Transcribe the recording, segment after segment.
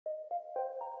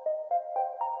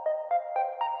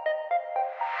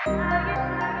Willkommen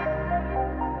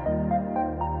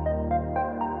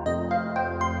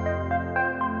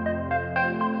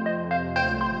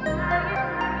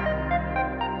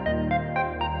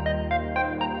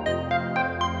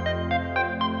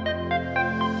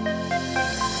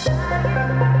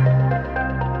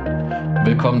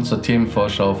zur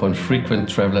Themenvorschau von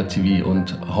Frequent Traveler TV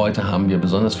und heute haben wir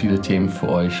besonders viele Themen für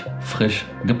euch frisch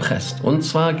gepresst. Und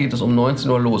zwar geht es um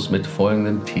 19 Uhr los mit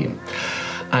folgenden Themen.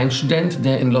 Ein Student,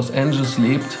 der in Los Angeles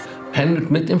lebt,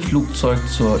 pendelt mit dem Flugzeug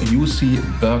zur UC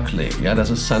Berkley. Ja, das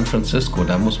ist San Francisco.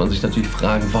 Da muss man sich natürlich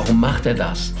fragen, warum macht er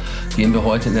das? Gehen wir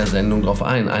heute in der Sendung drauf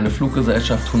ein. Eine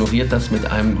Fluggesellschaft honoriert das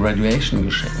mit einem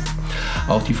Graduation-Geschenk.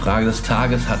 Auch die Frage des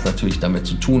Tages hat natürlich damit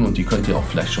zu tun und die könnt ihr auch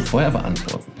vielleicht schon vorher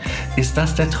beantworten. Ist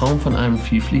das der Traum von einem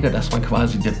Vielflieger, dass man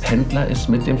quasi der Pendler ist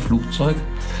mit dem Flugzeug?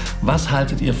 Was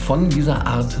haltet ihr von dieser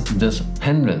Art des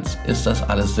Pendelns? Ist das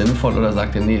alles sinnvoll oder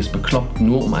sagt ihr, nee, ist bekloppt,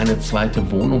 nur um eine zweite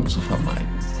Wohnung zu vermeiden?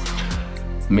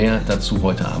 Mehr dazu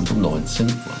heute Abend um 19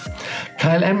 Uhr.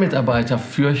 KLM-Mitarbeiter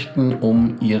fürchten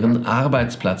um ihren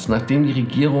Arbeitsplatz, nachdem die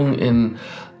Regierung in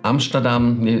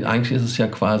Amsterdam, nee, eigentlich ist es ja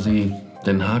quasi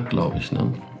Den Haag, glaube ich,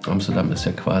 ne? Amsterdam ist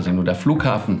ja quasi nur der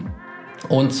Flughafen.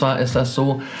 Und zwar ist das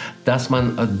so, dass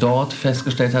man dort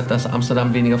festgestellt hat, dass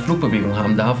Amsterdam weniger Flugbewegung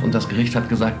haben darf und das Gericht hat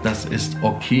gesagt, das ist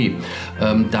okay.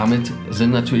 Damit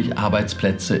sind natürlich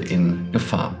Arbeitsplätze in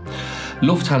Gefahr.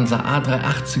 Lufthansa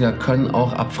A380er können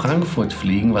auch ab Frankfurt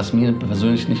fliegen, was mir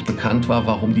persönlich nicht bekannt war,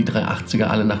 warum die 380er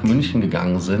alle nach München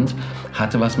gegangen sind.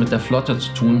 Hatte was mit der Flotte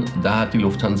zu tun, da hat die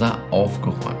Lufthansa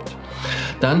aufgeräumt.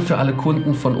 Dann für alle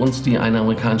Kunden von uns, die eine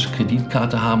amerikanische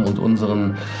Kreditkarte haben und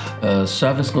unseren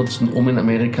Service nutzen, um in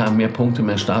Amerika mehr Punkte,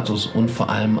 mehr Status und vor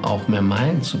allem auch mehr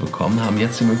Meilen zu bekommen, haben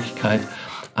jetzt die Möglichkeit,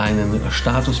 einen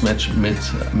Statusmatch mit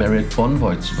Marriott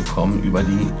Bonvoy zu bekommen über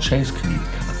die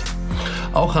Chase-Kreditkarte.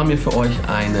 Auch haben wir für euch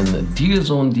einen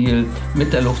Deal-Zone-Deal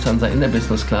mit der Lufthansa in der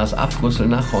Business Class ab Brüssel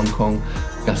nach Hongkong.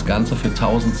 Das Ganze für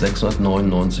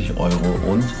 1.699 €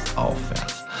 und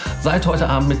aufwärts. Seid heute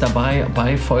Abend mit dabei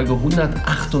bei Folge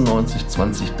 198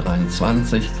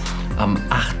 2023 am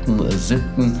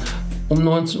 8.7. um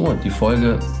 19 Uhr. Die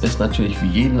Folge ist natürlich wie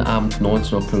jeden Abend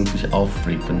 19 Uhr pünktlich auf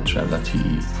Frequent Traveler TV.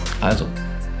 Also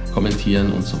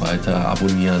kommentieren und so weiter,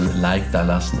 abonnieren, Like da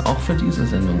lassen. Auch für diese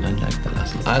Sendung ein Like da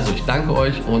lassen. Also ich danke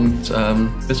euch und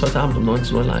bis heute Abend um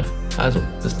 19 Uhr live. Also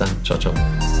bis dann. Ciao, ciao.